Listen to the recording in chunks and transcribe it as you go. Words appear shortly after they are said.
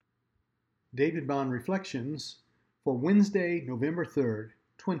David Bond Reflections for Wednesday, November 3rd,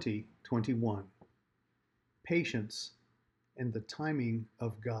 2021. Patience and the timing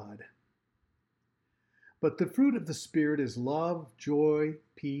of God. But the fruit of the Spirit is love, joy,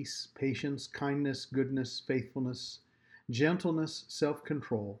 peace, patience, kindness, goodness, faithfulness, gentleness,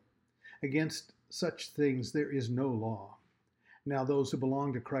 self-control. Against such things there is no law. Now those who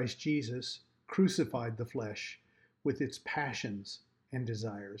belong to Christ Jesus crucified the flesh with its passions and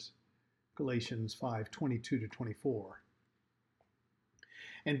desires. Galatians 5:22-24.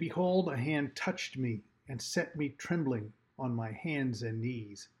 And behold, a hand touched me and set me trembling on my hands and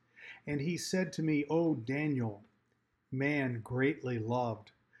knees. And he said to me, O Daniel, man greatly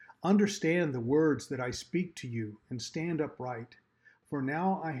loved, understand the words that I speak to you and stand upright, for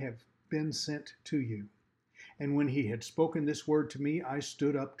now I have been sent to you. And when he had spoken this word to me, I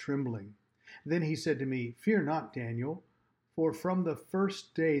stood up trembling. Then he said to me, Fear not, Daniel, for from the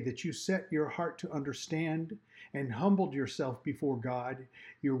first day that you set your heart to understand and humbled yourself before God,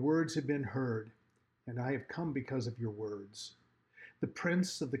 your words have been heard, and I have come because of your words. The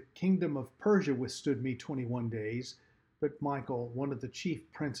prince of the kingdom of Persia withstood me 21 days, but Michael, one of the chief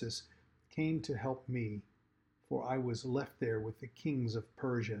princes, came to help me, for I was left there with the kings of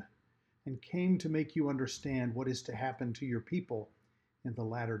Persia, and came to make you understand what is to happen to your people in the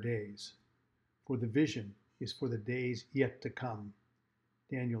latter days. For the vision is for the days yet to come.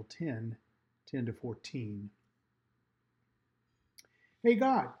 Daniel 10:10-14. Hey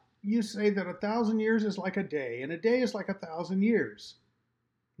God, you say that 1,000 years is like a day, and a day is like 1,000 years.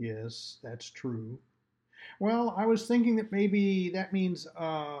 Yes, that's true. Well, I was thinking that maybe that means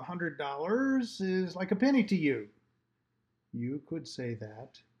 $100 is like a penny to you. You could say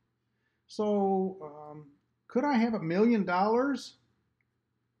that. So, could I have $1 million?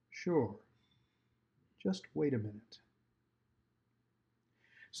 Sure. Just wait a minute.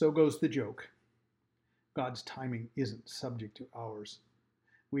 So goes the joke. God's timing isn't subject to ours.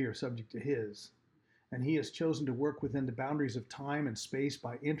 We are subject to His. And He has chosen to work within the boundaries of time and space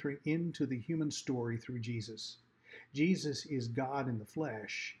by entering into the human story through Jesus. Jesus is God in the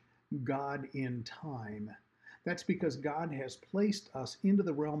flesh, God in time. That's because God has placed us into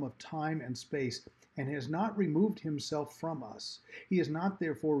the realm of time and space and has not removed Himself from us. He has not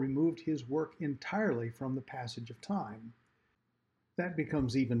therefore removed His work entirely from the passage of time. That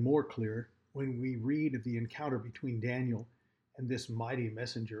becomes even more clear when we read of the encounter between Daniel and this mighty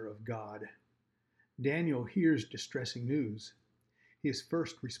messenger of God. Daniel hears distressing news. His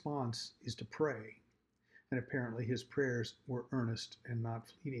first response is to pray, and apparently his prayers were earnest and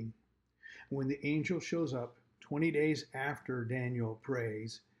not fleeting. When the angel shows up 20 days after Daniel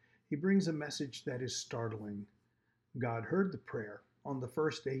prays, he brings a message that is startling. God heard the prayer on the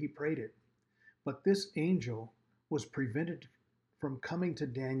first day he prayed it, but this angel was prevented from coming to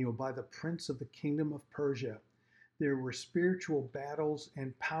Daniel by the prince of the kingdom of Persia. There were spiritual battles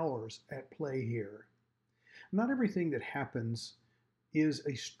and powers at play here. Not everything that happens is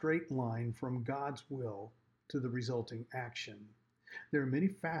a straight line from God's will to the resulting action. There are many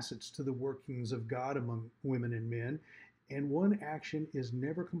facets to the workings of God among women and men, and one action is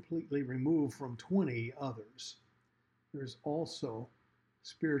never completely removed from 20 others. There's also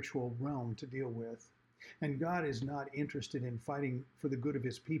spiritual realm to deal with. And God is not interested in fighting for the good of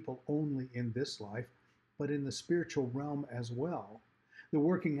His people only in this life, but in the spiritual realm as well. The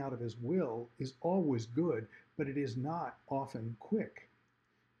working out of His will is always good, but it is not often quick.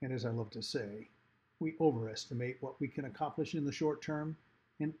 And as I love to say, we overestimate what we can accomplish in the short term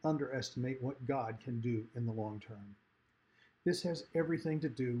and underestimate what God can do in the long term. This has everything to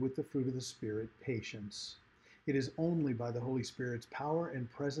do with the fruit of the Spirit, patience. It is only by the Holy Spirit's power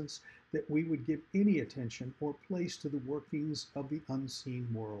and presence that we would give any attention or place to the workings of the unseen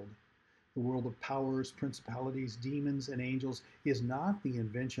world. The world of powers, principalities, demons, and angels is not the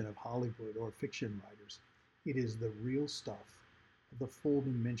invention of Hollywood or fiction writers. It is the real stuff of the full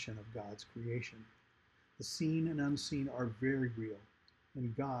dimension of God's creation. The seen and unseen are very real,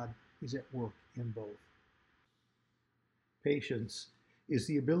 and God is at work in both. Patience is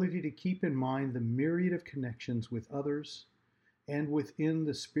the ability to keep in mind the myriad of connections with others and within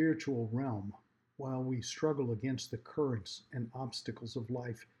the spiritual realm while we struggle against the currents and obstacles of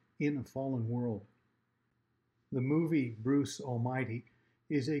life in a fallen world. The movie Bruce Almighty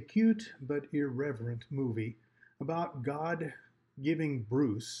is a cute but irreverent movie about God giving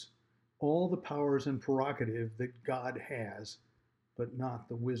Bruce all the powers and prerogative that God has, but not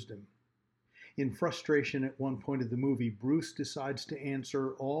the wisdom. In frustration at one point of the movie, Bruce decides to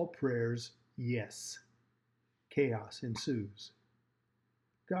answer all prayers yes. Chaos ensues.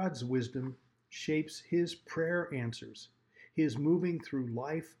 God's wisdom shapes His prayer answers, His moving through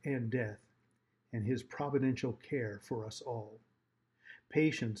life and death, and his providential care for us all.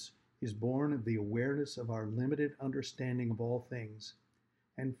 Patience is born of the awareness of our limited understanding of all things,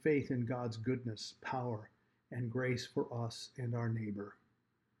 and faith in God's goodness, power, and grace for us and our neighbor.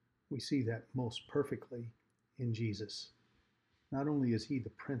 We see that most perfectly in Jesus. Not only is he the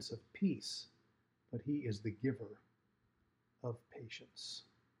Prince of Peace, but he is the giver of patience.